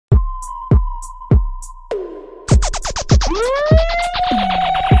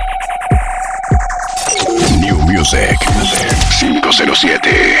Music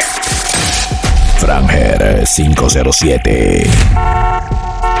 507. Franger 507.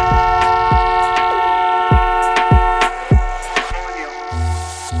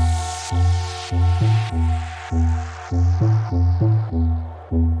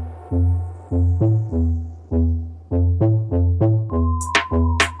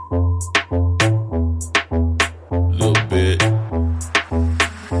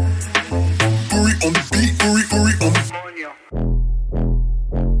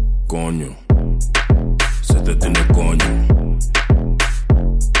 Coño, se te tiene coño.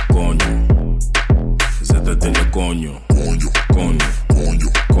 Coño, se te tiene coño. Coño, coño, coño,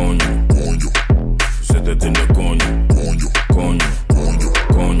 coño, coño. Se te tiene coño. Coño, coño, coño,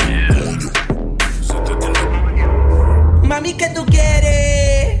 coño, coño. Se te tiene coño. Mami, ¿qué tú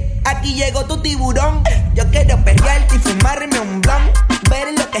quieres? Aquí llegó tu tiburón. Yo quiero perrearte y fumarme un blunt. Ver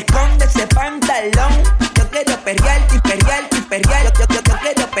lo que esconde ese pantalón. Yo quiero perrearte y perrearte y perrear. Yo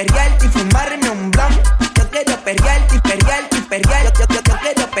quiero perrearte y fumarme un blunt. Yo quiero perrearte y perrearte y perrear. Yo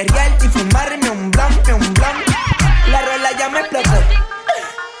quiero perrearte y fumarme un blunt, un blunt. La rola ya me explotó.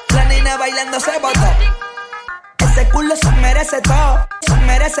 La nena bailando se botó. Ese culo se merece todo. Se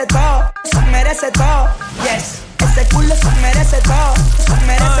merece todo. Se merece todo. Yes. Ese culo se merece todo. Se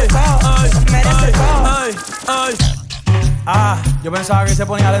merece todo. Se merece todo. Yo pensaba que se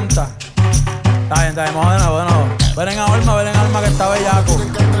ponía lenta. Está bien, vamos de nuevo, de nuevo. Ven en alma que está bellaco. Me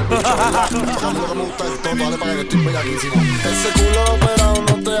gusta esto, vale, para que estoy bellaquísimo. Ese culo operado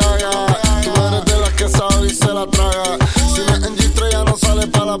no te haga. Tú eres de las que sabe y se la traga. Si no es en G3 ya no sale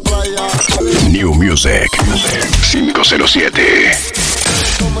para la playa. New Music 507.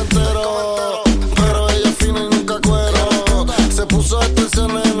 Como entero, pero ella es fina y nunca cuero. Se puso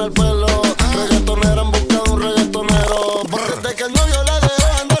extensiones en el pelo. Reggaetonera en busca de un reggaetonero. Desde que el novio la dejó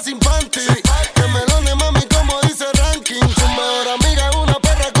anda sin panty. Que me lo ne mami como dice ranking. Su mejor amiga es una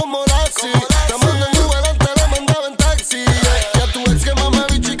perra como Lassie. Te mando en Uber, antes la mandaba en taxi. Y a tu ex que mame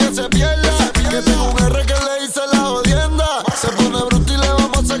bichi que se pierda. Que tengo un R que le hice la jodienda. Se pone bruto y le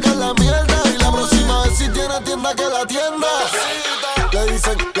vamos a sacar la mierda. Y la próxima vez si tiene tienda que la tienda. Le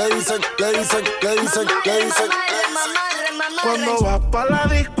dicen. Cuando vas pa' la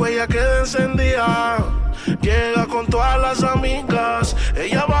disco ella queda encendida. Llega con todas las amigas.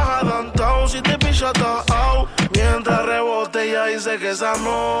 Ella baja downtown si te picha out. Mientras rebote ella dice que esa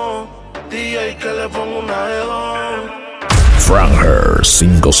no. DJ que le pongo una de dos. Franger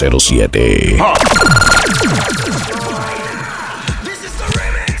 507.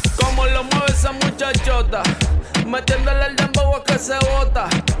 Como lo mueve esa muchachota, metiéndole el dembow a que se bota.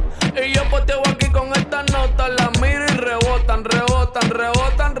 Y yo poteo aquí con esta nota. La miro y rebotan.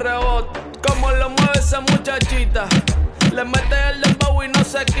 Como lo mueve esa muchachita, le mete el dembow y no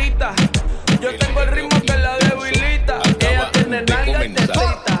se quita. Yo tengo el ritmo que la debilita. Ella tiene nalga y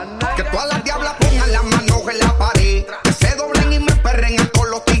tetita. Que todas las diablas pongan las manos en la pared. Que se doblen y me perren a todos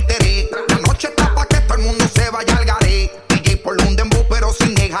los títeres. La noche está pa' que todo el mundo se vaya al garé. DJ por un dembow pero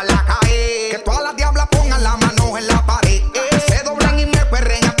sin dejarla caer. Que todas las diablas pongan las manos en la pared. Que se doblen y me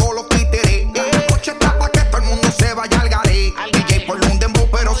perren a todos los títeres. La noche está pa' que todo el mundo se vaya al garé. DJ por un dembow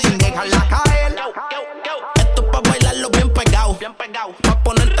pero sin dejarla caer. Esto es pa' bailarlo bien pegado. Pa'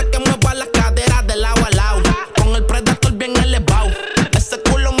 ponerte que mueva las caderas de lado a lado. Con el Predator bien elevado. Ese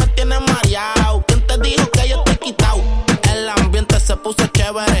culo me tiene mareado. ¿Quién te dijo que yo te he quitado? El ambiente se puso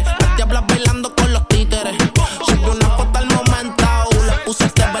chévere. Las diablas bailando con los títeres. Subí una foto al momento, le puse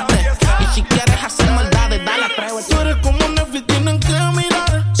este verde. Y si quieres hacer maldades, dale atrévete. Tú eres como Netflix, tienen que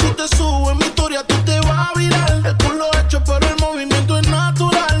mirar. Si te subo en mi historia, tú te vas a virar. El culo hecho, pero el movimiento es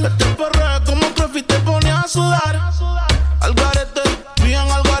natural. Este perreo como Crefty te pone a sudar. Al garete, bien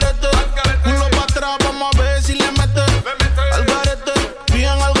al garete. Culo pa' atrás, vamos a ver si le mete. Al garete, bien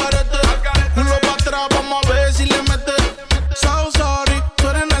al garete. Culo pa' atrás, vamos a ver si le mete. So sorry, tú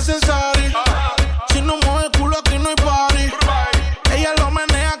eres necesario. Si no mueve el culo aquí no hay party. Ella lo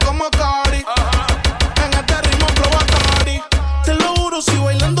menea como Cari. En este ritmo flow Atari. Te lo juro, si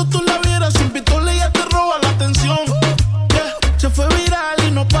bailando tú la vieras sin pistola ella te roba la atención. Yeah, se fue viral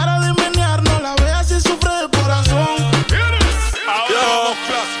y no para de menear. No la veas si sufre del corazón.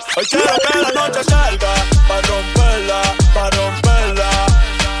 Hoy quiero que la noche salga pa' romperla.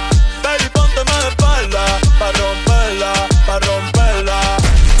 Baby, pónteme de espalda pa' romperla.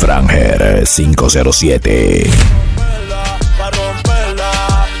 Franger 507. Pa' romperla.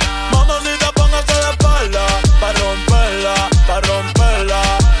 Mamacita, póngase de espalda pa' romperla.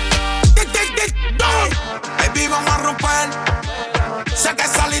 Baby, vamos a romper. Sé que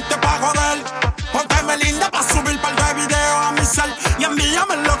saliste pa' joder. Pónteme linda pa' subir par de videos a mi cel. Y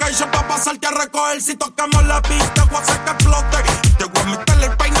envíame lo que location pa' pasarte a recoger. Si tocamos la pista, voy a hacer que explote. Te voy a meterle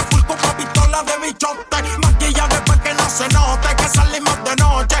el peine full con una pistola de bichote. Maquillaje pa' que no se note que salimos de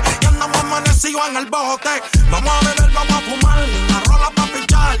noche y andamos amanecidos en el bote. Vamos a beber, vamos a fumar, una rola pa'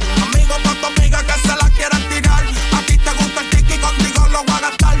 pichar. Amigo pa' tu amiga que se la quieran tirar. A ti te gusta el tiki, contigo lo voy a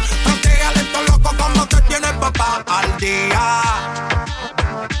gastar. Protégale esto loco como te tienes papá al día.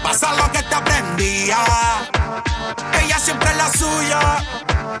 Pasa lo que te aprendía. Ella siempre es la suya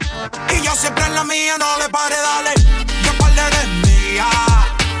y yo siempre en la mía. No le pare, dale. Yo par de mía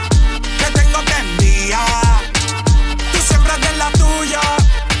que tengo prendida. Tú siempre eres la tuya,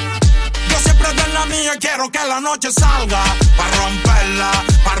 yo siempre eres la mía. Quiero que la noche salga pa' romperla,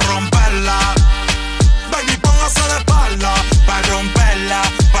 pa' romperla. Baby, póngase de espalda pa' romperla,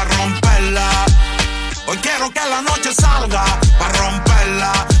 pa' romperla. Hoy quiero que la noche salga pa'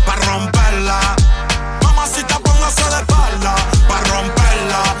 romperla, pa' romperla. Mamacita, póngase de espalda pa'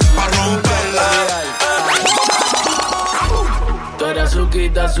 romperla, pa' romperla. Tú eres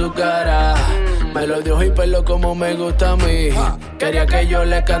azuquita, azucara. Me lo dio y pelo como me gusta a mí. Quería que yo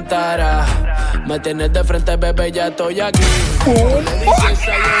le cantara. Me tienes de frente, bebé, ya estoy aquí.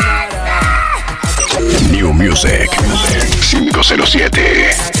 New Music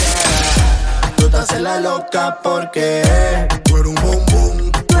 507. Tú te haces la loca porque Tú eres un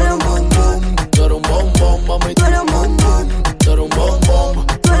bombón, tú eres un bombón, tú eres un bombón, mami. tú eres un bombón, Tú eres un bombón.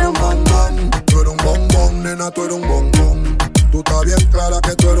 tú eres un bombón, tú eres un bombón, nena, tú eres un bombón. Tú estás bien clara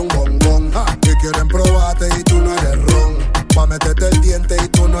que tú eres un bombón. Que quieren probarte y tú no eres ron. Pa' meterte el diente y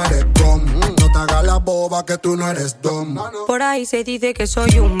tú no eres gom. No te hagas la boba que tú no eres dom. Por ahí se dice que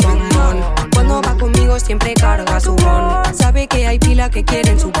soy un bombón. Cuando va conmigo siempre carga su bon. Sabe que hay pila que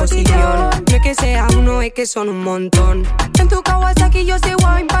quieren su posición. No es que sea uno, es que son un montón. En tu Kawasaki yo sé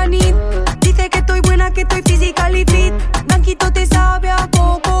wine panit. Dice que estoy buena, que estoy physically fit. Blanquito te sabe a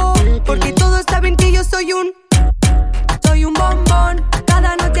coco. Porque todos saben que yo soy un bombón.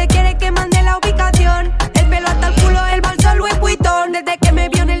 Cada noche quiere que mande la ubicación. El pelo hasta el culo, el bolso Louis Vuitton. Desde que me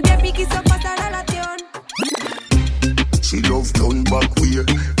vio en el VIP quiso pasar a la acción. She love down back way.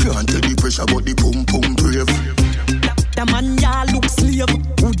 Can't tell the pressure but the pum pum brave. The man ya look slave.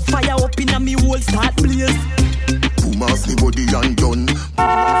 Wood fire up in a me whole start blaze. Boom off me body and done.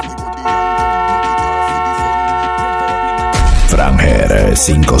 Franger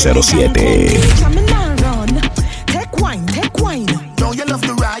 507. Take wine, take wine. Don't you love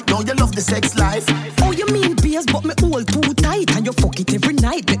the ride? Don't you love the sex life? Oh, you mean beers, but me hold too tight. And you fuck it every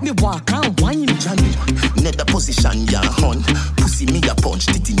night. Make me walk and wine. Johnny, nether position, ya hun. Pussy me a punch,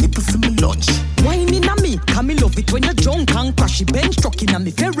 titty nipple for me lunch. Wine in a me, can me love it when you're drunk and crashy bench truck in a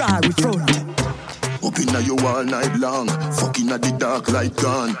me Ferrari front. Up inna you all night long. Fucking at the dark light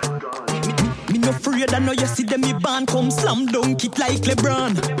gone. Me no afraid, I know you see them me band come slam dunk it like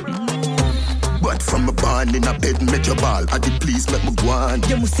LeBron. But from a barn in a bed, make your ball. I did please make me go on.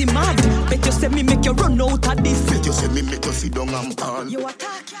 You must see mad. Bet you say me make you run out of this. Bet you say me make you sit down and call. You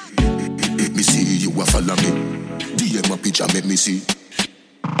attack. Let me see you a follow me. DM a picture, make me see.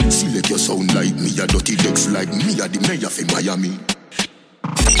 Select your sound like me, a dirty decks like me, a the mayor for Miami.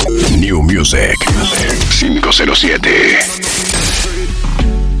 New Music 507.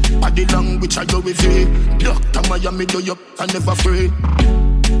 Body language I do with it. Dr. Miami do you can never afraid.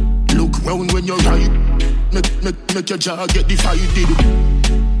 Look round when you're right. Make your jaw get divided.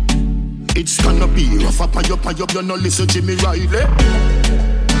 It's gonna be rough up, you no listen to me Riley.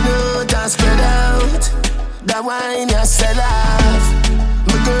 No, just spread out. That wine you sell off.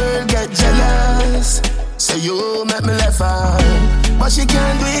 My girl get jealous. Say you make me laugh out. But she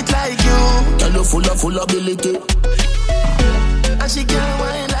can't do it like you. Girl, you full ability. And she can't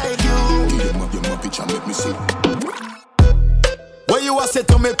wine like you. Give me picture, make me see. When you a say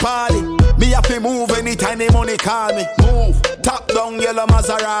to me party, me have to move anytime the money call me. Move, top down yellow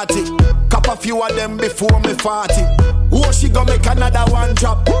Maserati. Cop a few of them before me 40. Oh, she gon' make another one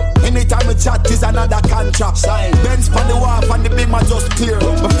drop. Anytime we chat is another contract. Benz pon the wharf and the big man just clear.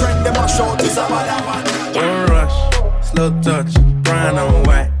 My friend them a shout is a mother one. Don't rush, slow touch, brown on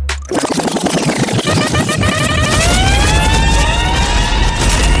white.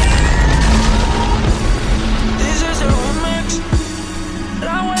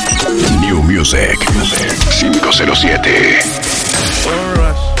 New Music 507. Don't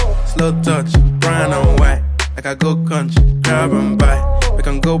rush, slow touch, brown on white. Like I go country, grab and buy. We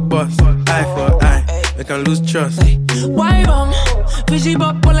can go bust, eye for eye. We can lose trust. Guay, vamos, Fishy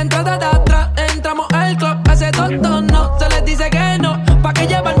Pop por la entrada de atrás. Entramos al club, hace todo no. Se les dice que no, pa' que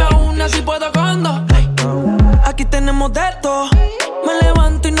llevarme a una si puedo con dos. Aquí tenemos de todo. Me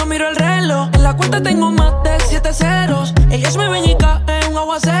levanto y no miro el reloj. En la cuenta tengo más de 7 ceros. Ella es mi beñica, un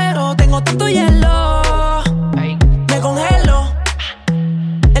aguacero, tengo tanto hielo. Me congelo,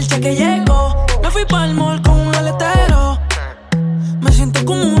 el cheque llegó. Me fui pa'l mall con un aletero. Me siento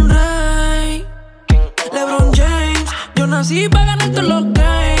como un rey. LeBron James, yo nací para ganar todos los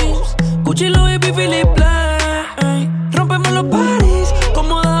games. Gucci, Louis V, Philip Plain. Rompemos los parties,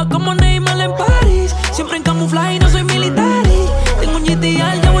 cómoda como Neymar en París. Siempre en camuflaje, no soy militar. Tengo un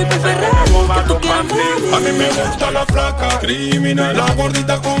GTI, ya voy pa' Ferrari. Que tú quieras, a mí me gusta la flaca, criminal. La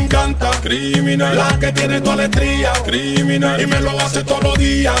gordita con canta, criminal. La que tiene toda la estría, criminal. Y me lo hace todos los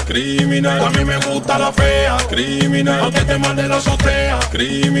días, criminal. A mí me gusta la fea, criminal. Aunque te mande la azotea,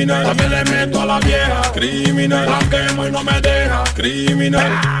 criminal. También le meto a la vieja, criminal. La quemo y no me deja,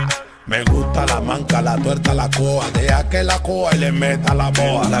 criminal. Me gusta la manca, la tuerta, la coa. Deja que la coa y le meta la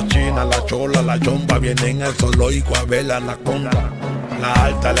boa. La china, la chola, la chomba. Vienen al zoológico a ver la anaconda. La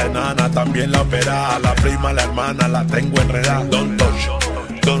alta, la enana, también la operada. La prima, la hermana, la tengo enredada. Don't touch,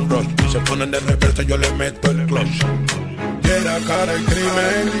 don't rush. Se ponen de reversa, yo le meto el clutch. Quiera cara el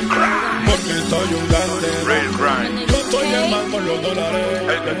crimen, porque soy un grande. Yo estoy el man con los dólares.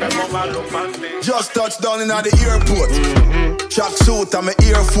 El que me moja los panties. Just touched down in the airport. Track suit and my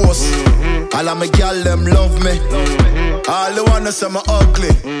Air Force. All of my gal them love me. All the wanna say me ugly.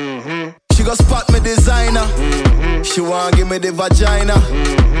 She go spot me designer. She wanna give me the vagina.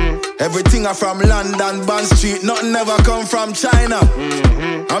 Everything I from London, Bond Street. Nothing ever come from China.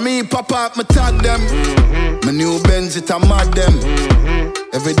 I mean pop up, me tag them. My new Benz, it a mad them.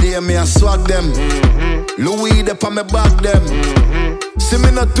 Every day me a swag them. Louis up on me back them. See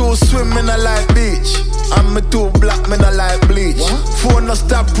me not too swim, me not like beach. And me too black, me not like bleach. Phone no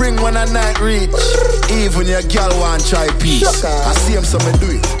stop ring when a night reach. Even your girl want try peace. I see him so me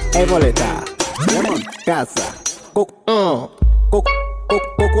do it. Hey Boleta, casa,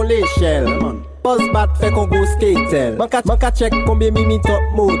 coco l'échelle. Buzz bat fait qu'on go skatel. Manka check combien mimi top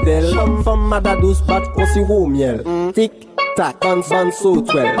model. Femme madadous bat qu'on si roux miel. Tic tac, ban so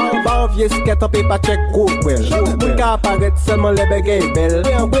twel. Ba vieux skate up et pas check go well. Moun ka apparaître seulement les bégay belle.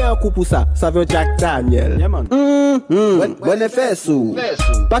 Ouais un coup pour ça veut Jack Daniel. Bon effet sous.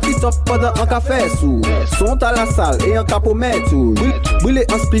 Pas qui top pendant un café sous. Sont à la salle et un capot met tout. Brûler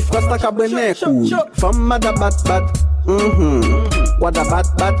un spliff rasta cabernet cool. Femme madabat bat. Wada bat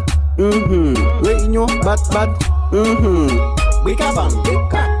bat. Réunion bat bat. Bikabam,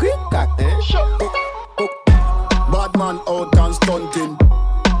 kak. Bad man out and stunting.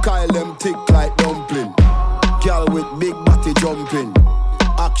 Kyle them thick like dumpling. Girl with big body jumping.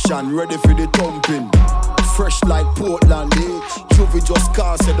 Action ready for the thumping. Fresh like Portland, Juvie just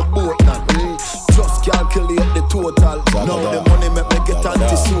cast at the boat land, Just calculate the total. Now the money make me get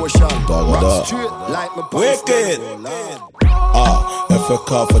antisocial. Rock straight like my Wicked.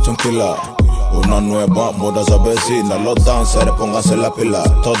 FK fue chonquila. Una nueva moda se avecina. Los dancers pónganse la pila.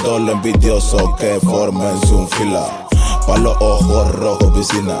 Todos los envidiosos que formen su fila. Pa' los ojos rojos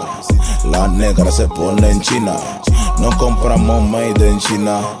piscina. La negra se pone en China. No compramos made in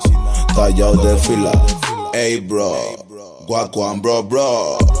China. Tallado de fila. Ey bro, guacuan bro.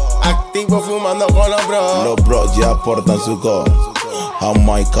 Activo fumando con los bros. Los bros ya portan su go.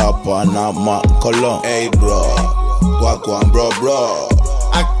 Jamaica, Panamá, Colón. Ey bro, guacuan bro.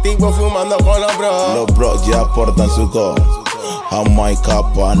 Activo fumando con los bros. Los bros ya portan su go. Jamaica,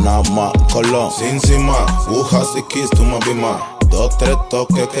 Panamá, Colón. Sin cima, Wujas y Kiss, tu mabima. 2, 3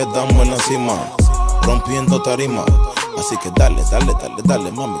 toques quedamos en la cima. Rompiendo tarima. Así que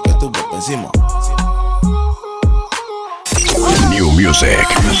dale, mami, que tú vas encima. New Music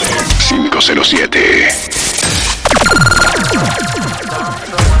 507.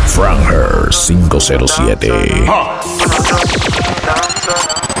 Franger 507.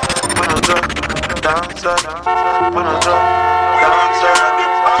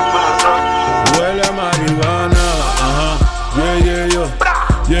 Huele a marihuana, ajá. Yeah, yo.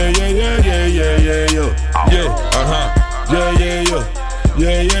 Yeah, yo. Yeah, ajá. Yeah, yo.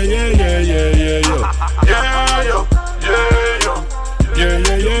 Yeah, yo. Yeah, yo.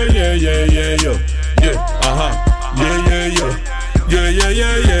 Yeah, ajá.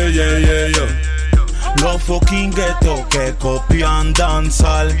 Yeah, yo. Los fucking ghetto que copian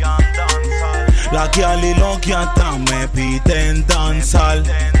danzar. La guial y los guiatas me piden danzar.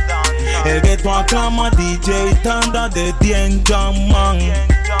 El ghetto aclama DJ tanda de 10 llaman.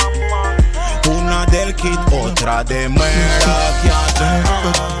 Una del kit, otra de mera guiata.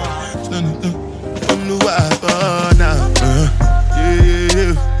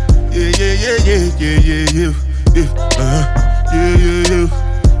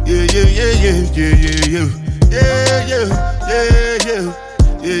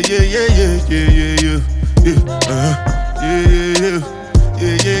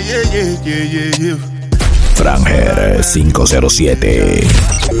 Franger 507.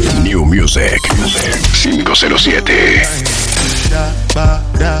 New Music 507.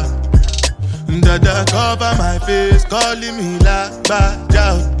 Dada cover my face, calling me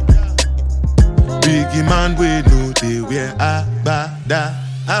Lagbaja. Biggie man, we know they wear Agbada.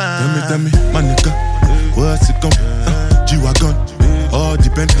 Tell me, my nigga, what's it gon' G-Wagon, all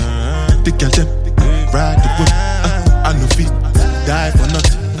depend. Take your time, ride the whip. I no fit, die for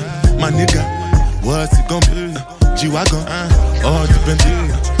nothing. My nigga, what's it gon' be? G-Wagon, all depend.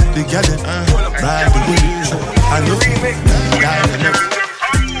 Take your time, ride the whip. I no fit, die for nothing.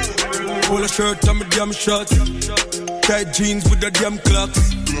 Pull a shirt on my damn shorts. Tight jeans with the damn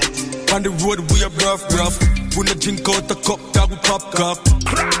clocks. On the road we are rough. When I drink out the cup, that we pop cup.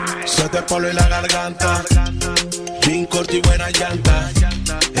 Se te polo y la garganta. Jean corto y buena llanta.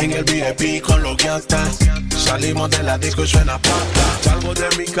 En el VIP con los guiantas. Salimos de la disco y suena pata. Salgo de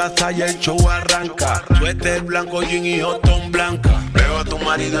mi casa y el show arranca. Suéter blanco, jean y hotón blanca. Veo a tu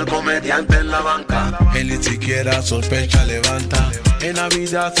marido el comediante en la banca. Él ni siquiera sospecha, levanta. En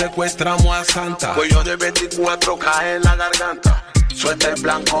Navidad secuestramos a Santa. Cuello de 24 cae en la garganta. Suéter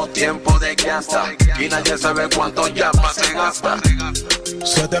blanco, tiempo de guianza. Y nadie sabe cuánto llama se gasta.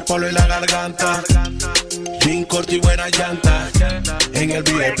 Suéter polo y la garganta. Jean corto y buena llanta. En el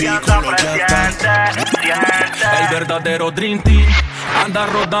VIP con los llantas. El verdadero Dream Team anda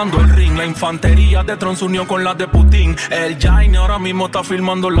rodando el ring. La infantería de Tron se unió con la de Putin. El Jaine ahora mismo está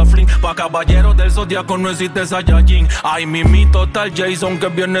filmando la fling. Pa' caballeros del Zodiaco no existe Saiyajin. Ay, mimito tal Jason que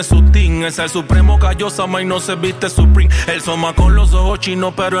viene su team. Es el supremo Kaiosama y no se viste Supreme. El Soma con los ojos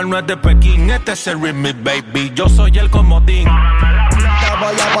chinos pero él no es de Pekín. Este es el remix, baby, yo soy el comodín. Te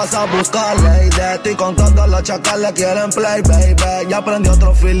voy a pasar a buscarle y de ti con todos los chacales quieren play, baby. Ya aprendí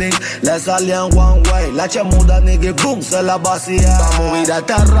otro feeling, le salí en one way. La chemuda nigga boom, se la vacía. La movida de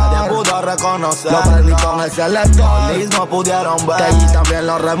terror, nadie pudo reconocer. Lo perdí con el selector, Liz no pudieron ver. Que allí también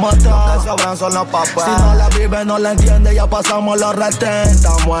los remotos, lo que sobran son los papeles. Si no la vive, no la entiende, ya pasamos los retén.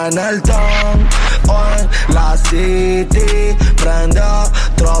 Estamos en el town, o en la city. Prende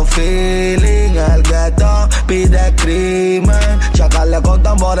otro feeling, el ghetto pide crimen. Chacales con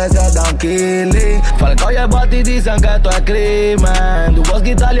tambores se dan killing. Falcao y el Bati dicen que esto es crimen. Tu voz,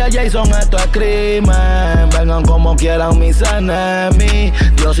 Italia, Jason, esto es crimen. Vengan como quieran mis enemies.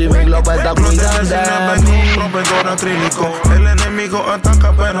 Dios y mi glopeta cuidan de mí. Proveedor acrílico. El enemigo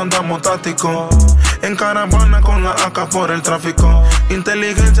ataca pero andamos tácticos. En caravana con la AK por el tráfico.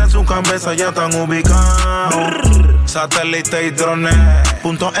 Inteligencia en su cabeza ya están ubicados. Satélite y drones.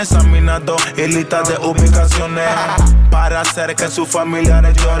 Puntos examinados y listas de ubicaciones. Para hacer que sus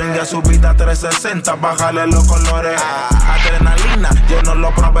familiares lloren. Ya su vida 360, bájale los colores. Adrenalina, lleno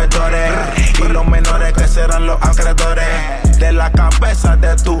los proveedores. Y los menores que serán los acreedores. De la cabeza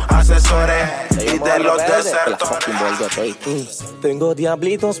de tus asesores. Y de los desertores. Tengo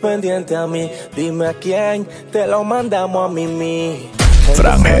diablitos pendientes a mí. Dime a quién te lo mandamos a Mimi.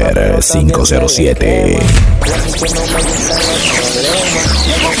 Franger 507.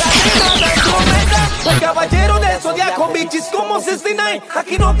 Los caballeros del Zodiaco, bitches como 69.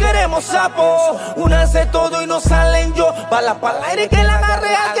 Aquí no queremos sapo. Una hace todo y no salen yo. Bala pa'l aire que la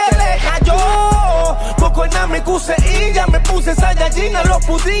agarre al que le cayó. Poco en me cuse y ya me puse Saiyajin a los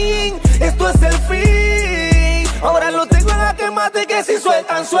pudín. Esto es el fin. Ahora lo tengo en la que mate que si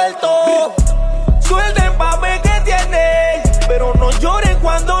sueltan suelto. Suelten pa' ver que tienen, pero no lloren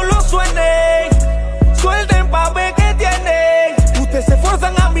cuando lo suenen. Suelten pa' ver que tienen. Ustedes se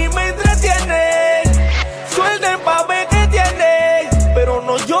esfuerzan, a mí me entretienen. Suelten pa' ver que tienen, pero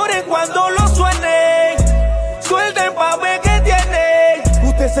no lloren cuando lo suenen. Suelten pa' ver que tienen.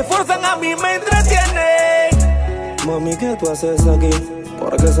 Ustedes se esfuerzan, a mí me entretienen. Mami, ¿qué tú haces aquí?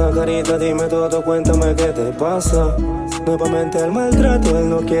 Porque esa carita, dime todo, cuéntame qué te pasa. Nuevamente el maltrato, él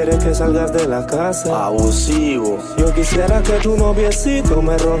no quiere que salgas de la casa. Abusivo. Yo quisiera que tu noviecito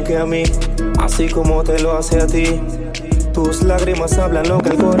me ronque a mí, así como te lo hace a ti. Tus lágrimas hablan lo que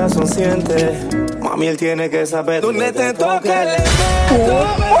el corazón siente. Mami, él tiene que saber dónde te toque el evento.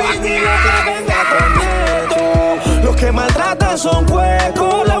 Baby, dile que venga con esto. Los que maltratan son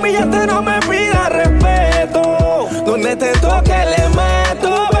huecos. La humillante no me pida respeto. Donde te toque le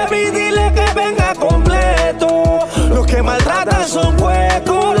meto. Baby, dile que venga completo. Los que maltratan son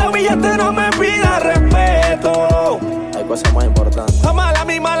huecos. La humillante no me pida respeto. Hay cosas más importantes. Amala,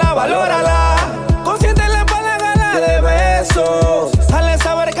 mimala, valórala. Consiéntele para la gala de besos. Hazle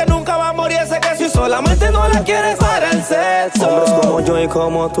saber que nunca va a morir ese que si solamente no la quieres para el sexo. Hombres como yo y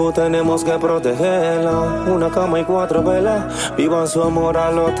como tú tenemos que protegerla. Una cama y 4 velas. Vivan su amor a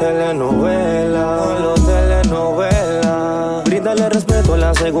los telenovelas. A los telenovelas. darle respeto a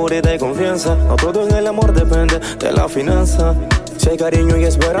la seguridad y confianza. No todo en el amor depende de la finanza. Si hay cariño y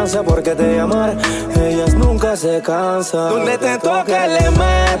esperanza, porque te amar, ellas nunca se cansan. Donde te toque le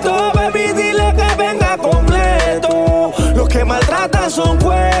meto, baby, dile que venga completo. Los que maltratan son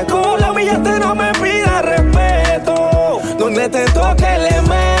huecos, la humillante no me pida respeto. Donde te toque le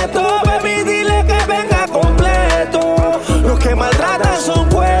meto, baby, dile que venga completo. Los que maltratan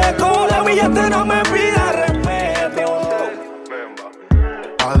son huecos, la humillante no me pida respeto.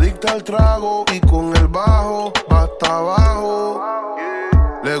 Adicta al trago y con el bajo va hasta abajo.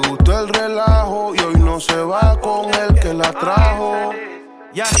 Le gustó el relajo y hoy no se va con el que la trajo.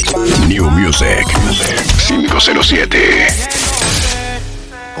 New Music 507.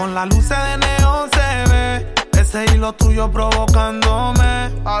 Con la luz de neón se ve ese hilo tuyo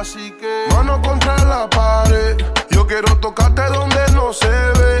provocándome. Así que mano contra la pared, yo quiero tocarte donde no se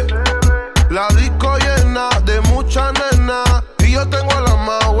ve. La disco llena de mucha nena y yo tengo a la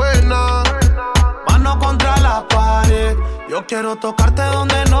más buena. Mano contra la pared, yo quiero tocarte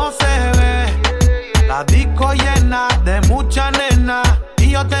donde no se ve. La disco llena de mucha nena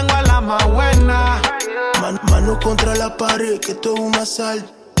y yo tengo a la más buena. Mano contra la pared, que esto es un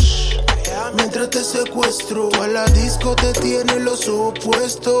asalto. Mientras te secuestro, a la disco te tiene los ojos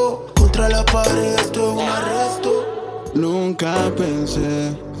puestos. Contra la pared, esto es un arresto. Nunca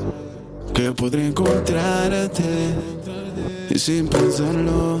pensé que podría encontrarte, y sin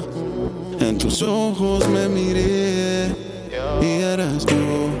pensarlo en tus ojos me miré y eras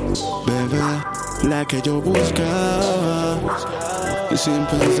tú, bebé, la que yo buscaba. Y sin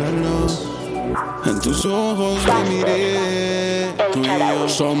pensarlo en tus ojos me miré. Tú y yo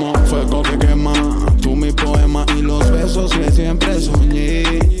somos fuego que quema, tú mi poema y los besos que siempre soñé.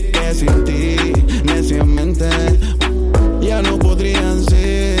 Que sin ti, neciamente, ya no podrían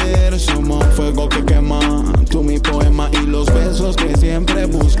ser. Somos fuego que quema, tú mi poema y los besos que siempre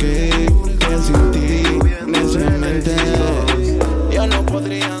busqué. Que sin ti, neciamente, ya no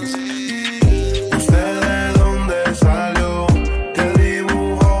podrían ser. ¿Usted de dónde salió? Te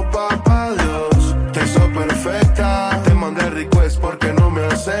dibujo, papá Dios. Te hizo perfecta, te mandé request porque no me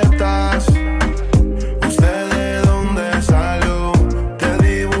aceptas. ¿Usted de dónde salió? Te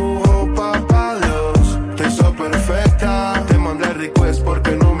dibujo, papá Dios. Te hizo perfecta, te mandé request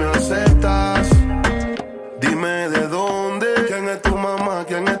porque no me aceptas. Dime de dónde, quién es tu mamá,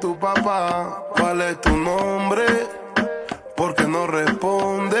 quién es tu papá, cuál es tu nombre, porque no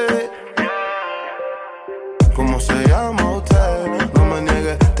responde. ¿Cómo se llama usted? No me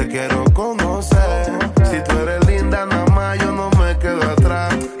niegues, te quiero conocer. Si tú eres linda, nada más yo no me quedo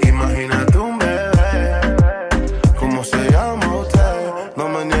atrás. Imagínate un bebé. ¿Cómo se llama usted? No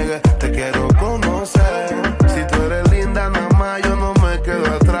me niegues, te quiero conocer. Si tú eres linda, nada más yo no me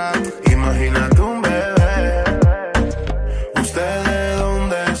quedo atrás. Imagínate un bebé. ¿Usted de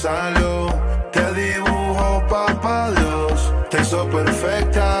dónde salió? Te dibujo, papá Dios. Te hizo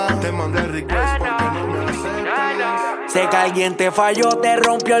perfecta, te mandé request porque no me aceptas. Sé que alguien te falló, te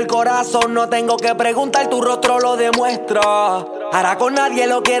rompió el corazón. No tengo que preguntar, tu rostro lo demuestra. Ahora con nadie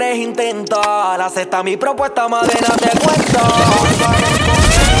lo quieres intentar. Acepta mi propuesta, madera, te cuesta.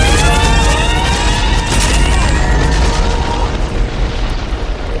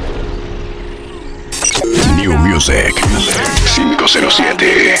 New Music 507.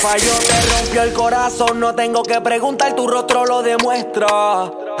 Te falló, te rompió el corazón. No tengo que preguntar, tu rostro lo demuestra.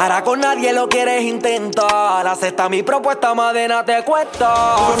 Ahora con nadie lo quieres intentar. Acepta mi propuesta, madena, te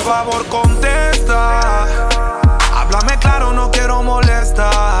cuesta. Por favor, contesta. Háblame claro, no quiero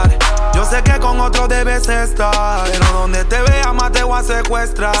molestar. Yo sé que con otro debes estar, pero donde te vea más te voy a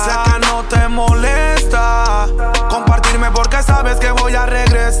secuestrar. Sé que no te molesta compartirme porque sabes que voy a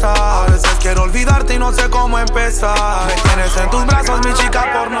regresar. A veces quiero olvidarte y no sé cómo empezar. Me tienes en tus brazos, mi chica,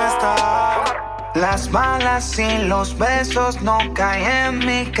 por no estar. Las balas y los besos no caen en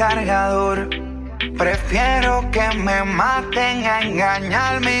mi cargador. Prefiero que me maten a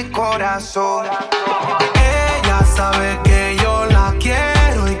engañar mi corazón. Ella sabe que yo la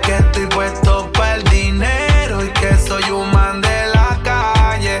quiero y que estoy puesto para el dinero y que soy un man de la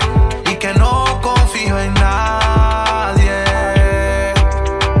calle y que no confío en nadie.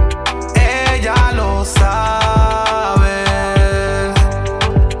 Ella lo sabe.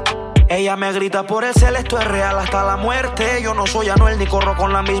 Ella me grita por el cel, esto es real hasta la muerte. Yo no soy Anuel ni corro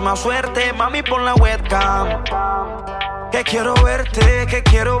con la misma suerte. Mami, pon la webcam, que quiero verte, que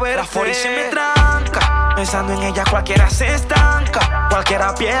quiero verte. La fori se me tranca, pensando en ella cualquiera se estanca.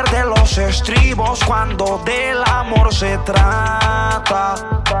 Cualquiera pierde los estribos cuando del amor se trata.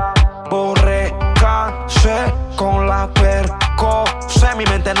 Borré, cansé con la percosa. Mi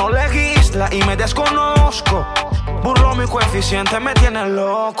mente no legisla y me desconozco. Burlo mi coeficiente, me tiene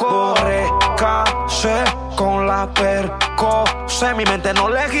loco. Recase con la percose. Mi mente no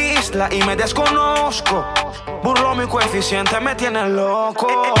legisla y me desconozco. Burlo mi coeficiente, me tiene loco.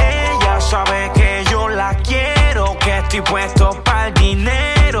 Ella sabe que yo la quiero, que estoy puesto para el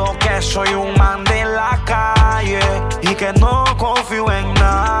dinero, que soy un man de la calle y que no confío en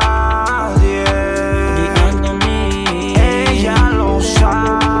nadie. Ella lo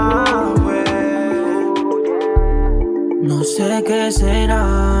sabe. No sé qué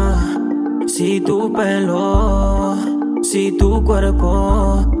será, si tu pelo, si tu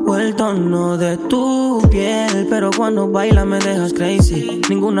cuerpo o el tono de tu piel, pero cuando baila me dejas crazy.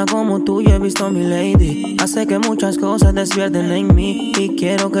 Ninguna como tú yo he visto, mi lady. Hace que muchas cosas despierten en mí y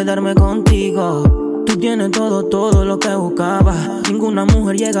quiero quedarme contigo. Tú tienes todo lo que buscaba. Ninguna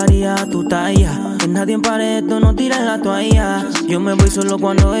mujer llegaría a tu talla. Que nadie pare esto, no tires la toalla. Yo me voy solo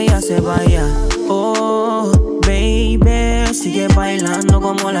cuando ella se vaya. Oh, baby, sigue bailando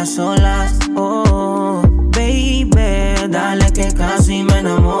como las olas. Oh, baby, dale que casi me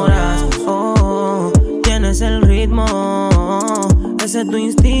enamoras. Oh, tienes el ritmo, ese es tu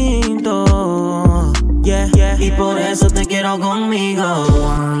instinto. Yeah, yeah, y por eso te quiero conmigo.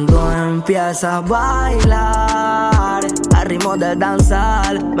 Cuando empieza a bailar al ritmo de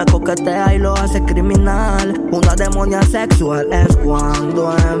danzar, me coquetea y lo hace criminal. Una demonia sexual es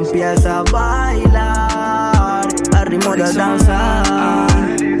cuando empieza a bailar al ritmo de danzar,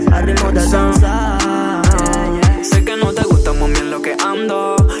 al ritmo de danzar. Sé que no te gusta, mami, en lo que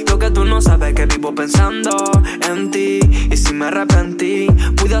ando. Lo que tú no sabes que vivo pensando en ti. Y si me arrepentí,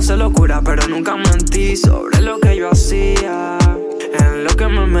 pude hacer locura, pero nunca mentí sobre lo que yo hacía, en lo que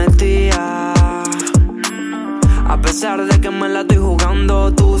me metía. A pesar de que me la estoy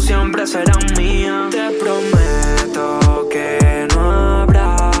jugando, tú siempre serás mía. Te prometo que no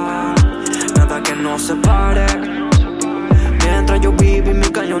habrá nada que nos separe, mientras yo vivo y mi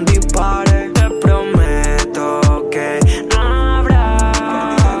cañón dispare. Te prometo que no habrá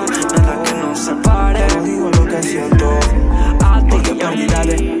nada que nos separe. Te lo digo lo que siento, porque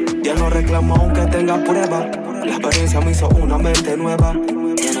perdidades. Ya no reclamo aunque tenga prueba. La experiencia me hizo una mente nueva.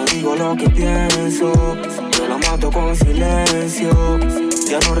 Ya no digo lo que pienso, yo la mato con silencio.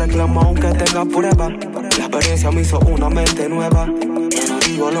 Ya no reclamo aunque tenga prueba. La experiencia me hizo una mente nueva. Ya no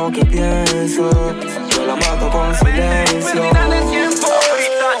digo lo que pienso, yo la mato con silencio.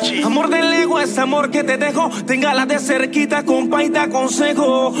 Amor del ego es amor que te dejo. Téngala de cerquita, compa, y te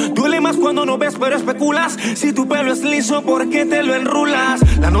aconsejo. Duele más cuando no ves, pero especulas. Si tu pelo es liso, ¿por qué te lo enrulas?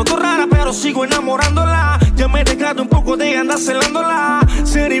 La noto rara, pero sigo enamorándola. Ya me he dejado un poco de andar celándola.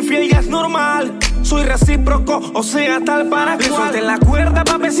 Ser infiel ya es normal. Soy recíproco, o sea, tal para cual. Le solté la cuerda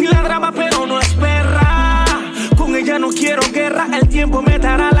pa' ver si ladraba, pero no es perra. Con ella no quiero guerra, el tiempo me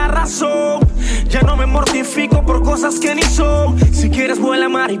dará la razón. Ya no me mortifico por cosas que ni son. Si quieres vuela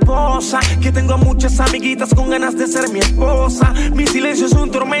mariposa, que tengo a muchas amiguitas con ganas de ser mi esposa. Mi silencio es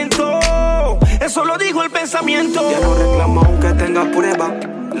un tormento, eso lo dijo el pensamiento. Ya no reclamo aunque tenga prueba.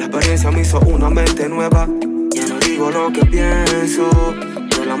 La experiencia me hizo una mente nueva. Ya no digo lo que pienso,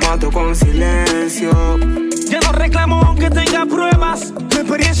 yo la mato con silencio. Ya no reclamo aunque tenga pruebas. La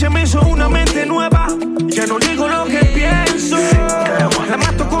experiencia me hizo una mente nueva. Ya no digo lo que pienso, la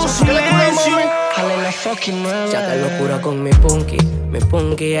mato con silencio. Ya te locura con mi punky.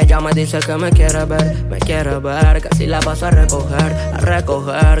 Ella me dice que me quiere ver, que si la vas a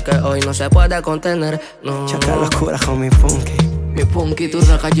recoger, que hoy no se puede contener, no. Ya te locura con mi punky. Mi punky, tu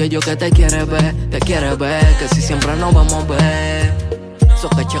racayo, yo que te quiere ver, que si siempre nos vamos a ver. So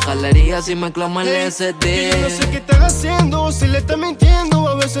que chacalería si me clama el SD. Que yo no sé qué estás haciendo, si le estás mintiendo,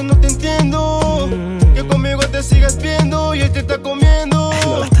 a veces no te entiendo. Que conmigo te sigues viendo y él te está comiendo.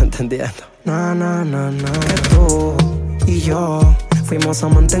 No la está entendiendo. No. Que tú y yo fuimos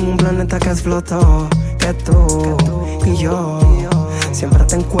amantes en un planeta que explotó. Que tú y yo siempre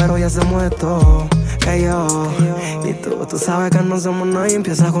te encuero y hacemos esto. Que yo y tú sabes que no somos nadie y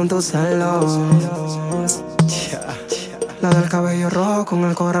empiezas con tus celos. La del cabello rojo con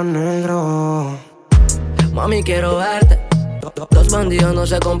el corazón negro. Mami, quiero verte. Los bandidos no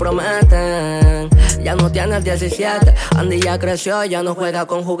se comprometen. Ya no tienes 17. Andy ya creció, ya no juega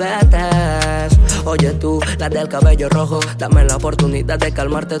con juguetes. Oye tú, la del cabello rojo, dame la oportunidad de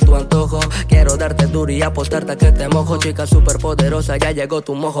calmarte tu antojo. Quiero darte duro y apostarte que te mojo. Chica superpoderosa, ya llegó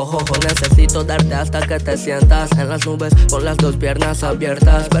tu mojo, jojo. Necesito darte hasta que te sientas en las nubes, con las dos piernas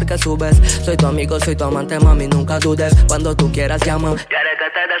abiertas, ver que subes. Soy tu amigo, soy tu amante, mami, nunca dudes. Cuando tú quieras llama.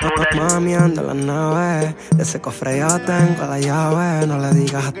 Mami, anda la nave. De ese cofre yo tengo la llave. No le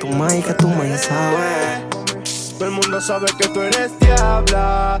digas a tu mai que tu mai ya sabe. Todo el mundo sabe que tú eres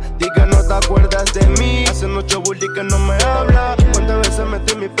diabla. Di que no te acuerdas de mí. Hace mucho bullying que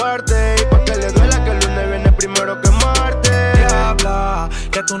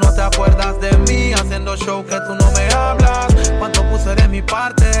show que tú no me hablas. Cuánto puse de mi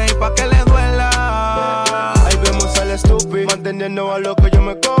parte y pa' que le duela. Ahí vemos al estúpido manteniendo a lo que yo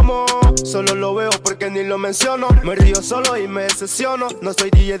me como. Solo lo veo porque ni lo menciono. Me río solo y me decepciono. No soy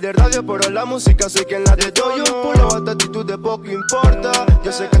DJ de radio, pero la música soy quien la detono. Pulo esta actitud de poco importa.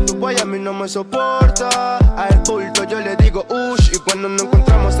 Yo sé que tu guay a mí no me soporta. A el bulto yo le digo ush. Y cuando nos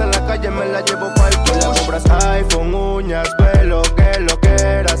encontramos en la calle me la llevo pa' el push. Le compras iPhone, uñas, pelo, que lo que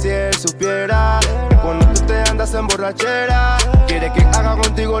era si él supiera. Cuando tú te andas en borrachera, quiere que haga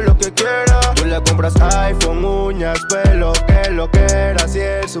contigo lo que quiera. Tú le compras iPhone, uñas, pelo, que lo que era si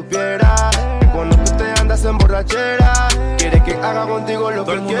él supiera. Cuando tú te andas en borrachera, quiere que haga contigo lo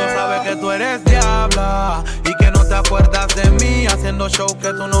que quiera. Todo el mundo sabe que tú eres diabla y que no te acuerdas de mí, haciendo show que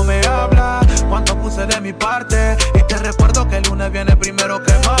tú no me hablas. Cuánto puse de mi parte y te recuerdo que el lunes viene primero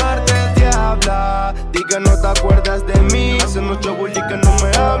que martes. Diabla, di que no te acuerdas de mí, haciendo show y que no me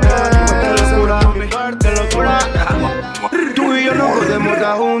hablas. Qué locura, mi parte, locura. Tú y yo no podemos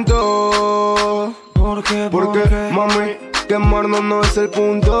estar juntos. ¿Por qué? Porque, mami, quemarnos no es el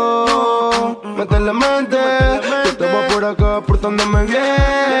punto. Métele mente. Yo estaba por acá portándome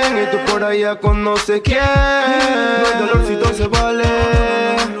bien y tú por allá con no sé quién. No hay dolorcito se vale.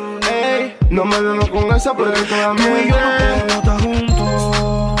 Ey, no me vengo con esa porque todavía tú y yo no podemos estar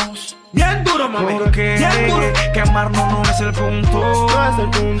juntos. Bien duro, mami. Porque bien duro. Quemarnos no es el punto. No es el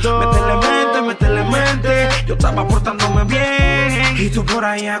punto. Métele mente. Yo estaba portándome bien y tú por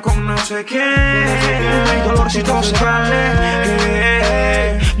allá con no sé quién. El dolorcito se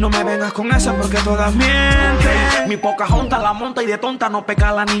vale. No me vengas con esa porque todas mienten. Mi poca junta la monta y de tonta no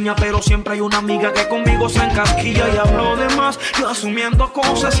peca la niña, pero siempre hay una amiga que conmigo se encasquilla y hablo de más. Yo asumiendo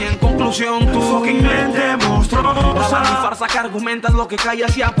cosas y en conclusión tú fucking mente monstruosa. Ni farsa que argumentas lo que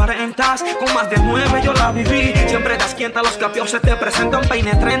callas y aparentas. Con más de 9 yo la viví. Siempre das quienta a los capios se te presentan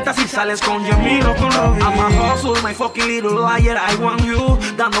peine 30 si sales con Yamiro con Robbie. I'm a hustle, my fucking little liar, I want you.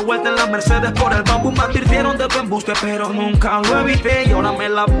 Dando vuelta en la Mercedes por el bambú. Me advirtieron de tu embuste pero nunca lo evité. Y ahora me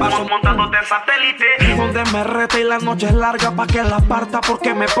la paso montándote en satélite. Donde me reta y la noche es larga pa' que la parta.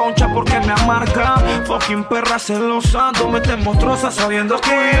 Porque me poncha, porque me amarga. Fucking perra celosa, me te monstruosa sabiendo que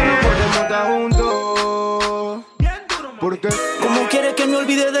no podemos estar juntos. Porque ¿cómo quieres que me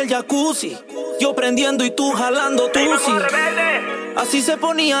olvide del jacuzzi? Yo prendiendo y tú jalando tu sí. Así se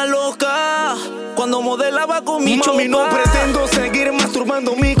ponía loca cuando modelaba con mi chopa. Mami, no pretendo seguir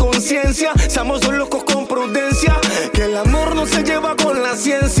masturbando mi conciencia. Seamos dos locos con prudencia. Que el amor no se lleva con la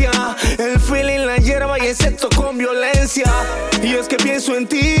ciencia. El feeling, la hierba y el sexo con violencia. Y es que pienso en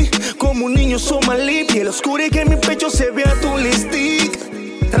ti como un niño somalí. Piel oscura y que en mi pecho se vea tu lipstick.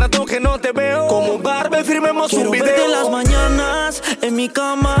 Trato que no te veo. Como Barbie firmemos quiero un video. Verte las mañanas en mi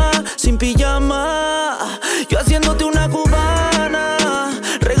cama sin pijama. Yo haciéndote una cubana,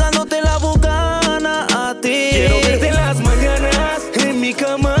 regándote la bucana a ti. Quiero verte las mañanas en mi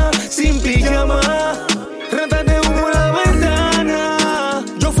cama sin pijama. Rátate humo en la ventana.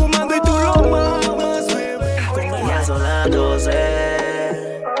 Yo fumando y tú lo mamas, bebé. Ya son las 12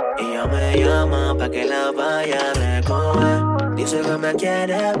 y ella me llama pa' que la vaya a recoger. Dice que me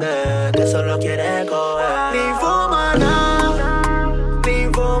quiere ver, que solo quiere coger. Ninfomana.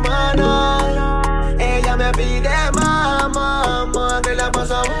 Ella me pide mamá, que la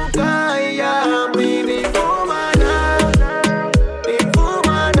paso a buscar y ya. Mi ninfomana.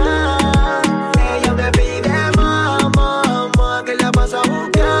 Ella me pide mamá, que la paso a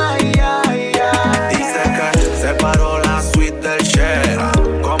buscar y ya. Dice que se paró la suite del Shera,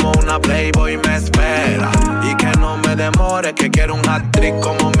 como una Playboy me espera. Y que no me demore, que quiero un hat-trick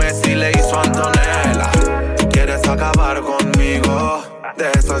como Messi le hizo a Antonella. Tú quieres acabar conmigo,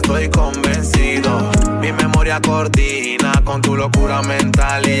 de eso estoy convencido. Mi memoria coordina con tu locura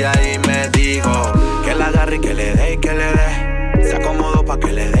mental y ahí me dijo que la agarre y que le dé y que le dé. Se acomodó pa'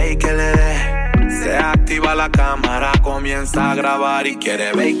 que le dé y que le dé. Se activa la cámara, comienza a grabar y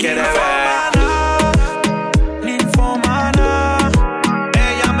quiere ver y quiere ver. Ninfomana.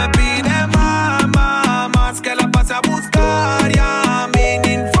 Ella me pide más que la pase a buscar ya. Mi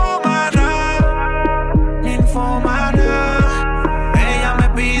ninfomana. Ella me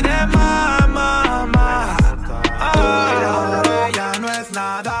pide mamá. Ella no es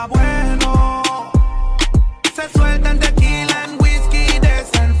nada bueno. Se suelta en tequila, en whisky,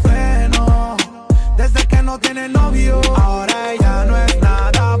 desenfreno. Desde que no tiene novio, ahora ella no es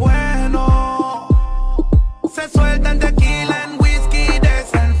nada bueno. Se suelta en tequila, en whisky,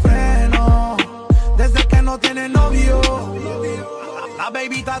 desenfreno. Desde que no tiene novio. La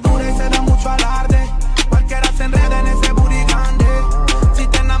baby está dura y se da mucho alarde. Cualquiera se enreda en ese booty grande. Si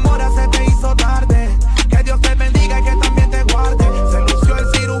te enamoras se te hizo tarde. Que Dios te bendiga y que también te guarde. Se lució el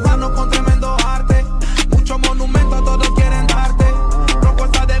cirujano con tremendo arte.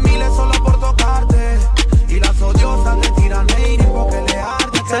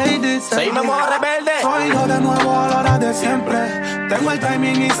 el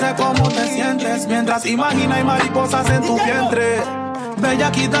timing y sé cómo te sientes. Mientras imagina hay mariposas en tu vientre.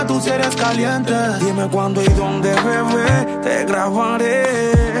 Bellaquita, tú si eres caliente. Dime cuándo y dónde, bebé, te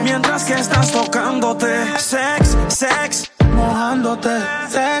grabaré. Mientras que estás tocándote. Sex, sex, mojándote.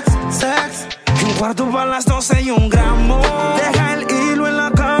 Sex, sex. Un cuarto para las 12 y 1 gramo. Deja el hilo en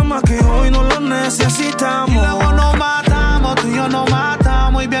la cama que hoy no lo necesitamos. Y luego nos matamos, tú y yo nos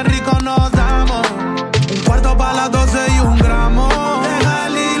matamos y bien rico nos damos. Un cuarto para las 12 y 1 gramo. Deja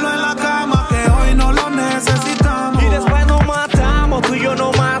el hilo en la cama que hoy no lo necesitamos. Y después nos matamos, tú y yo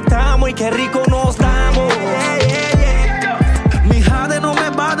nos matamos y qué rico nos damos. Mi jade no me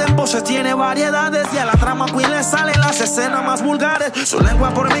baden, poses tiene variedades y a la trama queen le salen las escenas más vulgares. Su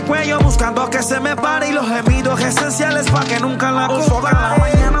lengua por mi cuello buscando que se me pare y los gemidos esenciales pa' que nunca la compare.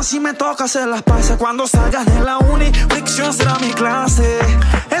 Mañana si me toca se las pase cuando salgas de la uni. Fricción será mi clase.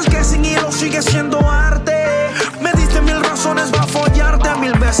 Es que sin hilo sigue siendo arte. Me diste 1000 razones pa' follarte.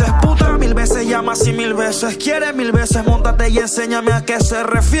 1000 veces puta, 1000 veces llamas y 1000 veces quieres. 1000 veces móntate y enséñame a qué se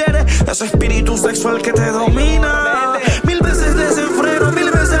refiere ese espíritu sexual que te domina. 1000 veces desenfreno,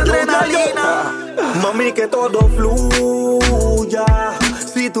 1000 veces adrenalina. Mami, que todo fluya.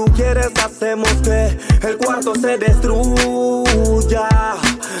 Si tú quieres hacemos que el cuarto se destruya.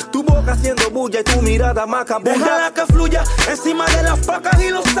 Tu boca haciendo bulla y tu mirada macabulla. Déjala que fluya encima de las pacas y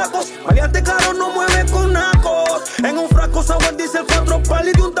los sacos. Maleante caro no mueve con nacos. En un frasco sour diesel 4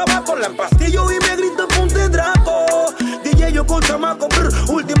 palis de un tabaco. La empastillo y me grita ponte Draco. DJ yo con chamaco, brr.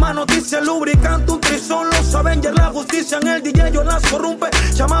 Última noticia, lubricante, un trizón. Los Avengers, la justicia en el DJ yo las corrompe.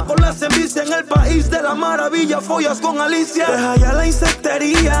 Chamaco las envicia en el país de la maravilla. Follas con Alicia. Deja ya la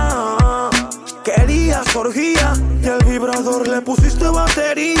insectería. Querías orgía y al vibrador le pusiste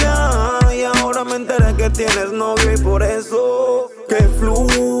batería. Y ahora me enteré que tienes novio y por eso que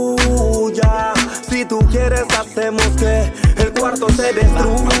fluya. Si tú quieres hacemos que el cuarto se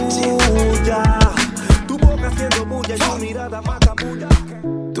destruya. Tu boca haciendo bulla y tu mirada macabulla.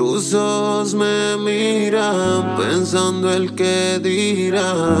 Tus ojos me miran pensando el que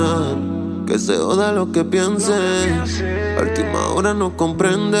dirán. Que se joda lo que piensen. A última hora no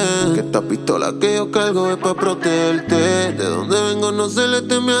comprenden que esta pistola que yo cargo es pa' protegerte. De donde vengo no se le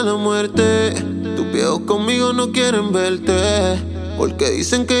teme a la muerte. Tus viejos conmigo no quieren verte porque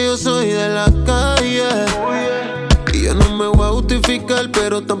dicen que yo soy de la calle. Y yo no me voy a justificar,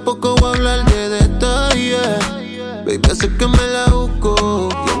 pero tampoco voy a hablar de detalles. Baby, sé que me la busco.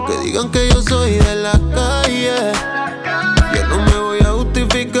 Y aunque digan que yo soy de la calle, yo no me voy a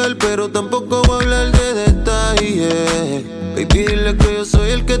justificar, pero tampoco voy a hablar de detalles. Baby, dile que yo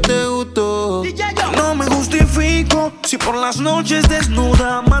soy el que te gustó. No me justifico si por las noches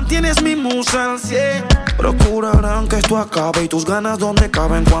desnuda mantienes mi musa al 100. Procurarán que esto acabe y tus ganas donde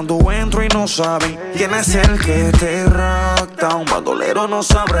caben cuando entro y no saben quién es el que te rapta. Un bandolero no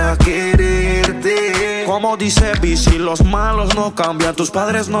sabrá quererte. Como dice Bici, los malos no cambian. Tus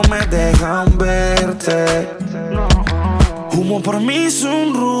padres no me dejan verte. Humo por mi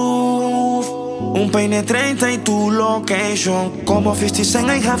sunroof, un peine 30 y tu location. Como 50 Cent,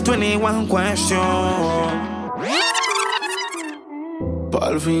 I have 21 questions.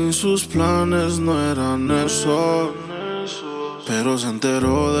 Al fin sus planes no eran eso, pero se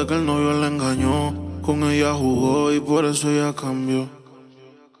enteró de que el novio la engañó. Con ella jugó y por eso ella cambió.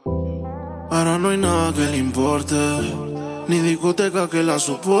 Ahora no hay nada que le importe, ni discoteca que la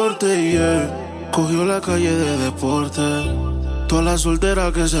soporte, yeah. Cogió la calle de deporte, todas las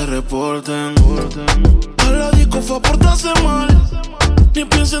solteras que se reporten. A la disco fue a portarse mal, ni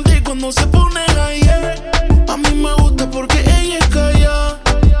piensa en ti cuando se pone ahí. A mí me gusta porque ella es callada,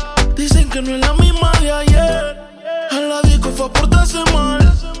 dicen que no es la misma de ayer. A la disco fue a portarse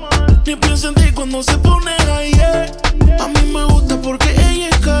mal, ni piensa en ti cuando se pone ahí. A mí me gusta porque ella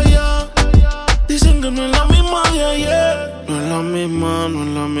es callada, dicen que no es la misma de ayer. No es la misma, no es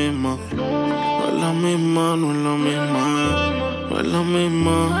la misma. No es la misma, no es la misma. No es la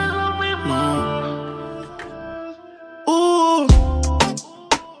misma, no.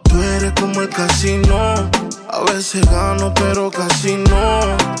 Tú eres como el casino, a veces gano pero casi no.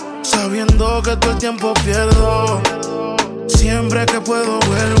 Sabiendo que todo el tiempo pierdo, siempre que puedo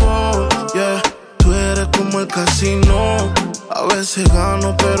vuelvo, yeah. Tú eres como el casino, a veces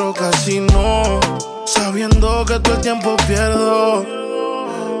gano pero casi no. Sabiendo que todo el tiempo pierdo,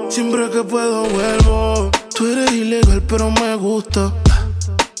 siempre que puedo vuelvo. Tú eres ilegal pero me gusta,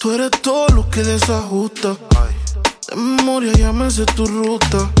 tú eres todo lo que desajusta. De memoria ya me sé tu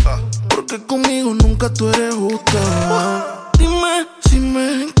ruta, porque conmigo nunca tú eres justa. Dime si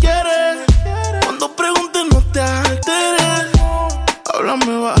me quieres, cuando preguntes no te alteres.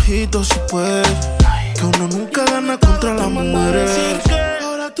 Háblame bajito si puedes, que uno nunca gana contra las mujeres.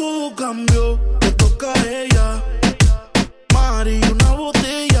 Ahora todo cambió, le toca a ella. Mari, una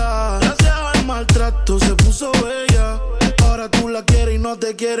botella. Gracias al maltrato se puso bella. Ahora tú la quieres y no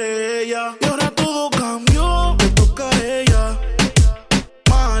te quiere ella. Y ahora todo cambió, le toca a ella.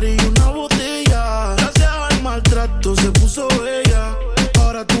 Mari, una botella. Gracias al maltrato se puso bella.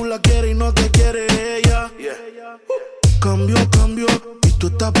 Ahora tú la quieres y no te quiere ella. Cambió, y tú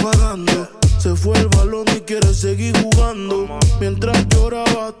estás pagando. Se fue el balón y quiere seguir jugando. Mientras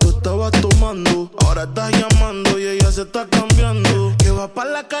lloraba, tú estabas tomando. Ahora estás llamando y ella se está cambiando. Que va pa'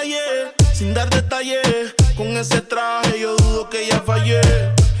 la calle sin dar detalles. Con ese traje yo dudo que ella fallé.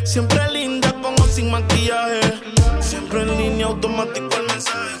 Siempre linda con o sin maquillaje. Siempre en línea automático el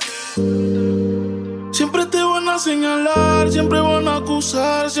mensaje. Siempre te van a señalar, siempre van a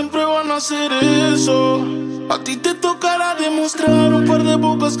acusar, siempre van a hacer eso. A ti te tocará demostrar, un par de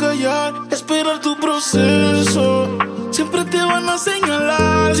bocas callar, esperar tu proceso. Siempre te van a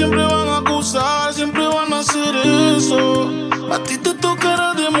señalar, siempre van a acusar, siempre van a hacer eso. A ti te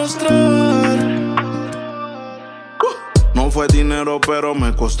tocará demostrar. No fue dinero, pero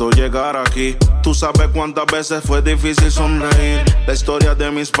me costó llegar aquí. Tú sabes cuántas veces fue difícil sonreír. La historia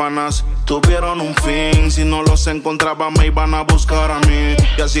de mis panas tuvieron un fin. Si no los encontraba me iban a buscar a mí.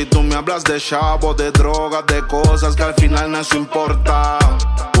 Y así tú me hablas de chavo, de drogas, de cosas que al final no eso importa.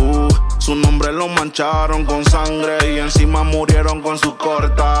 Su nombre lo mancharon con sangre y encima murieron con su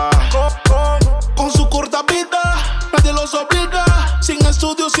corta. Con su corta vida, nadie los obliga. Sin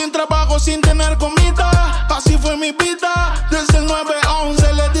estudio, sin trabajo, sin tener comida. Así fue mi vida. Desde el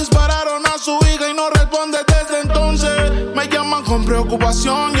 911 le dispararon a su hija y no responde desde entonces. Me llaman con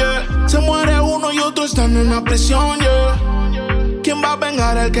preocupación, yeah. Se muere uno y otro están en la prisión, yeah. ¿Quién va a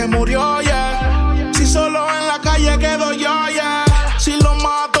vengar al que murió, yeah? Si solo en la calle quedo yo, yeah. Si lo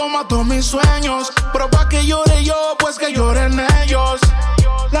mato mis sueños. Pero pa' que llore yo, pues que lloren ellos.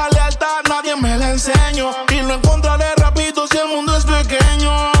 La lealtad nadie me la enseño. Y lo encontraré rápido si el mundo es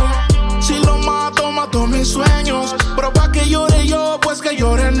pequeño. Si lo mato mis sueños. Pero pa' que llore yo, pues que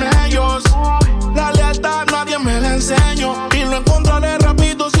lloren ellos. La lealtad nadie me la enseño. Y lo encontraré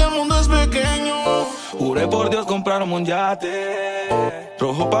rápido si el mundo es pequeño. Juré por Dios comprarme un yate,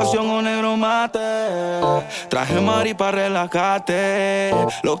 rojo pasión o negro mate. Traje Mari pa' relajarte.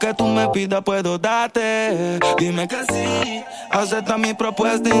 Lo que tú me pidas puedo darte. Dime que sí, acepta mi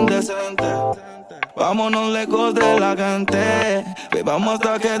propuesta indecente. Vámonos lejos de la gente. Bebamos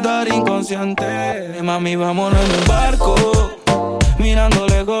hasta quedar inconsciente. Mami, vámonos en un barco, mirando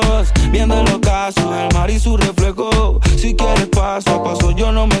lejos, viendo el ocaso, el mar y su reflejo. Si quieres paso a paso,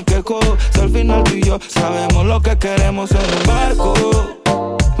 yo no me quejo. Si al final tú y yo sabemos lo que queremos en un barco,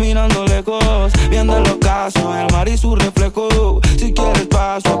 mirando lejos, viendo el ocaso, el mar y su reflejo. Si quieres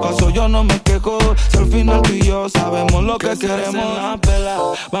paso a paso, yo no me quejo. Si al final tú y yo sabemos lo que queremos. La pela,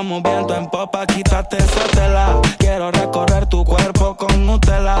 vamos viento en popa, quítate esa tela. Quiero recorrer tu cuerpo con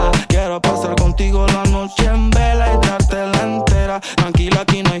Nutella. Quiero pasar contigo la noche en vela y dártela entera. Tranquila,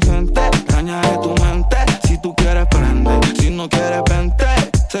 aquí no hay gente, dañaré tu mente. Si tú quieres prende, si no quieres vente.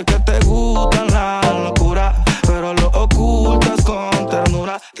 Sé que te gusta la locura, pero lo ocultas con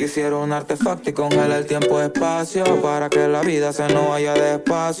ternura. Quisiera un artefacto y congela el tiempo y espacio, para que la vida se nos vaya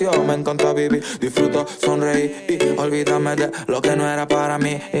despacio. Me encanta vivir, disfruto, sonreír y olvídame de lo que no era para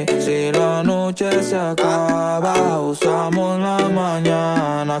mí. Y si la noche se acaba, usamos la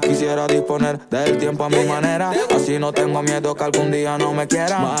mañana. Quisiera disponer del tiempo a mi manera, así no tengo miedo que algún día no me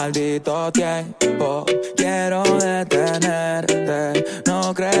quieran. Maldito tiempo, quiero detenerte.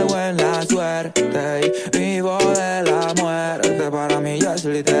 No creo en la suerte y vivo de la muerte. Para mí ya es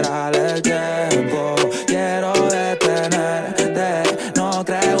literal el tiempo. Quiero detenerte. No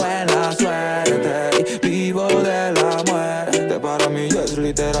creo en la suerte y vivo de la muerte. Para mí ya es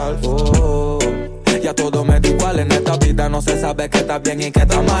literal. Ya todo me da igual en esta vida, no se sabe qué está bien y qué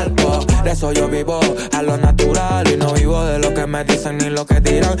está mal. De eso yo vivo a lo natural y no vivo de lo que me dicen ni lo que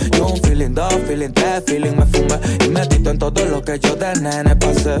dirán. Yo un feeling 2, feeling 3, feeling me fumé y metito en todo lo que yo de nene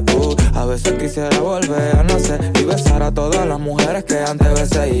pasé. A veces quisiera volver a nacer y besar a todas las mujeres que antes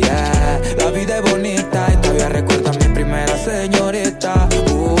besé. Yeah. La vida es bonita y todavía recuerdo a mi primera señorita.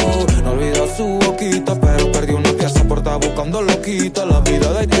 No olvido su boquita, pero perdí una pieza por estar buscando loquita. La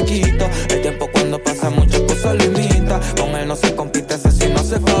vida de chiquito, el tiempo cuando pasa muchas cosas limita. Con él no se compite, ese sí no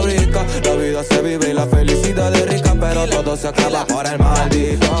se fabrica. La vida se vive y la felicidad es rica, pero todo se acaba por el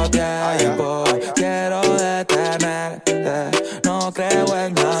maldito tiempo. Quiero detenerte, no creo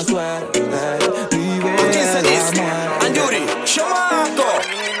en la suerte. Vive de la muerte. Anjuri, chamaco.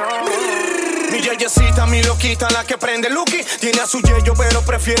 yeyecita, mi loquita, la que prende Lucky. Tiene a su yeyo, pero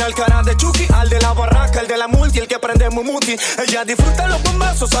prefiere al cara de Chucky. Al de la barraca, el de la multi, el que prende Mumuti. Ella disfruta los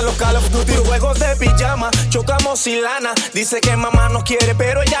bombazos a los Call of Duty. Juegos de pijama, chocamos y lana. Dice que mamá no quiere,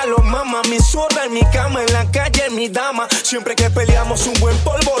 pero ella lo mama. Mi zurda en mi cama, en la calle, mi dama. Siempre que peleamos un buen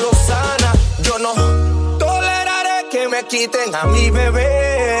polvo lo sana. Yo no toleraré que me quiten a mi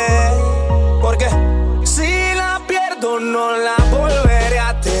bebé, porque si la pierdo no la volveré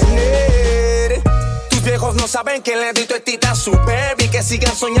a tener. Tus viejos no saben que le dito tita a su baby. Que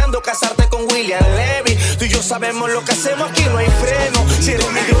sigan soñando casarte con William Levy. Tú y yo sabemos lo que hacemos, aquí no hay freno. Si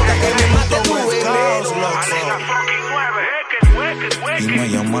eres mi idiota que me mate tu veneno. Y me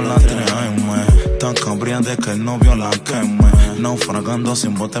llama la 3M, tan cambriante que el novio la queme. Naufragando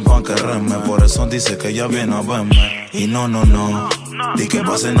sin bote pa' que reme. Por eso dice que ella viene a verme. Y no, no, no. Di que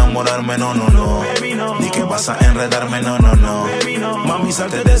vas a enamorarme, no, no, no. Di que vas a enredarme, no, no, no. Mami,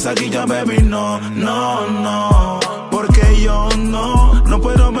 salte de esa guilla, baby, no, no, no. Porque yo no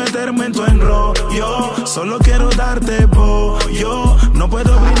puedo meterme en tu enrollo. Solo quiero darte pollo. No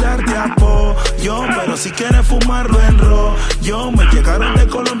puedo brindarte apoyo, pero si quieres fumarlo enrollo. Me llegaron de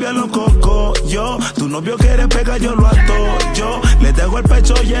Colombia los cocos. Tu novio quiere pegar, yo lo ato. Le dejo el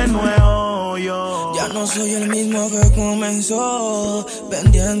pecho lleno de hoyo. Ya no soy el mismo que comenzó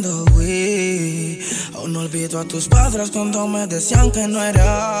vendiendo weed. Aún no olvido a tus padres cuando me decían que no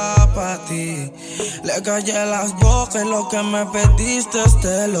era para ti. Le callé las bocas y lo que me pediste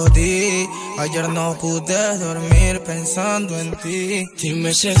te lo di. Ayer no pude dormir pensando en ti.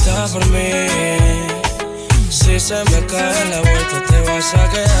 Dime si está por mí. Si se me cae la vuelta te vas a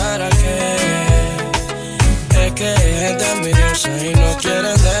quedar aquí. Es que hay gente envidiosa y no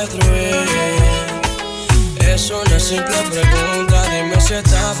quieren destruir. Es una simple pregunta, dime si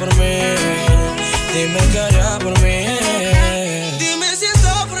está por mí. Dime que hará por mí. Dime si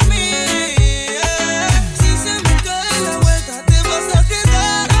está por mí. Si se me cae la vuelta te vas a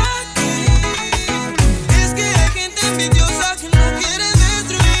quedar aquí. Es que hay gente envidiosa que no quiere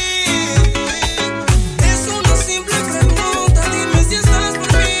destruir. Es una simple pregunta, dime si estás por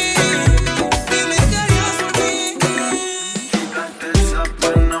mí. Dime que harás por mí. Quítate esa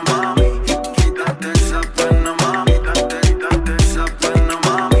pena, mami. Quítate esa pena, mami. Quítate esa pena,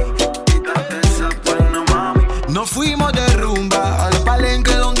 mami. Quítate esa pena, mami. Nos fuimos de rumba al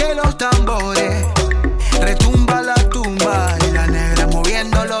palenque donde los tambores retumba la tumba y la negra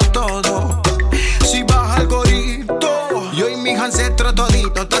moviéndolo todo. Si baja el gorito, yo y mis ancestros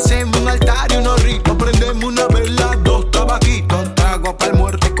toditos te hacemos un altar y unos ritos. Prendemos una vela, dos tabaquitos, trago pa'l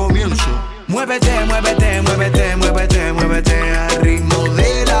muerto y comienzo. Muévete, muévete, muévete, muévete, muévete al ritmo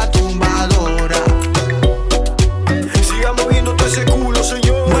de la tumbadora. Siga moviendo todo ese culo,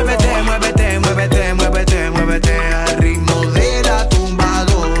 señor. Muévete, muévete, muévete, muévete, muévete al ritmo de la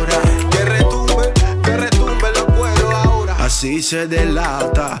tumbadora. Que retumbe los cueros ahora. Así se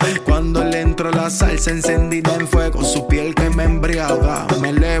delata cuando le entro la salsa encendida en fuego. Su piel que me embriaga, me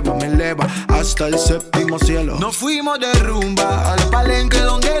eleva hasta el séptimo cielo. Nos fuimos de rumba al palenque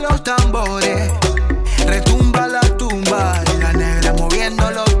donde los tambores retumba la tumba y la negra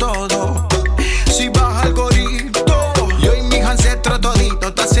moviéndolo todo. Si baja el gorito, yo y mis ancestros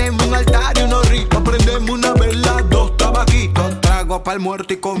toditos te hacemos un altar y unos ritos. Prendemos una vela, dos tabaquitos, trago pa'l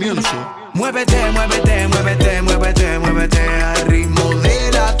muerto y comienzo. Muévete, muévete, muévete, muévete, muévete al ritmo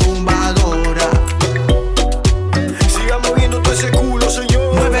de la tumbadora. Siga moviendo todo ese culo,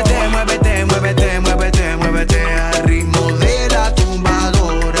 señor. Muévete, muévete, muévete, muévete, muévete al ritmo de la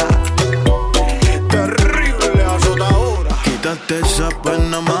tumbadora. Terrible azotadora. Quítate esa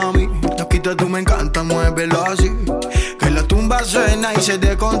pena, mami. Loquita, tú me encanta, muévelo así. Que la tumba suena y se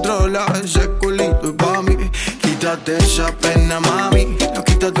descontrola. Ese culito es pa' mí. Quítate esa pena, mami.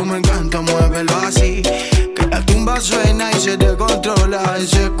 Loquita, tú me encanta, muévelo así. Que la tumba suena y se descontrola.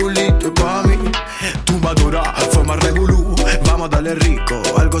 Ese culito es pa' mí. Tumbadora, forma revolú. Vamos a darle rico,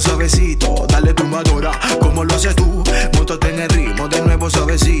 algo suavecito. Dale tumbadora, como lo haces tú. Móntate en el ritmo, de nuevo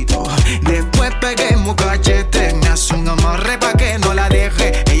suavecito. Después peguemos cachete. Me hace un amarre pa' que no la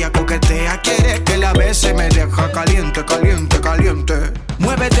deje. Ella coquetea, quiere que la bese. Me deja caliente, caliente, caliente.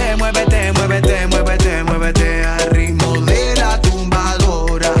 Muévete, muévete, muévete, muévete, muévete al ritmo de la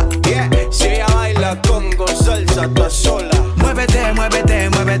tumbadora. Yeah. Si ella baila congo, salsa, tú sola. Muévete, muévete,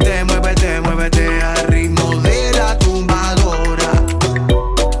 muévete, muévete, muévete al ritmo de la tumbadora.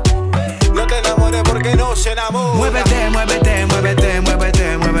 No te enamores porque no se enamora. Muévete, muévete, muévete,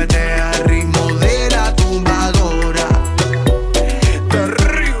 muévete, muévete al ritmo.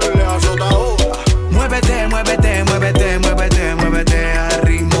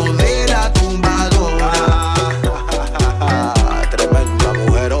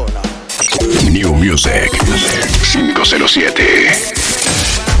 507.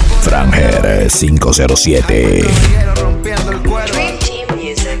 Franger 507. Rompiendo el cuero.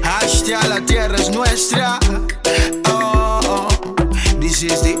 Hashtag la tierra es nuestra.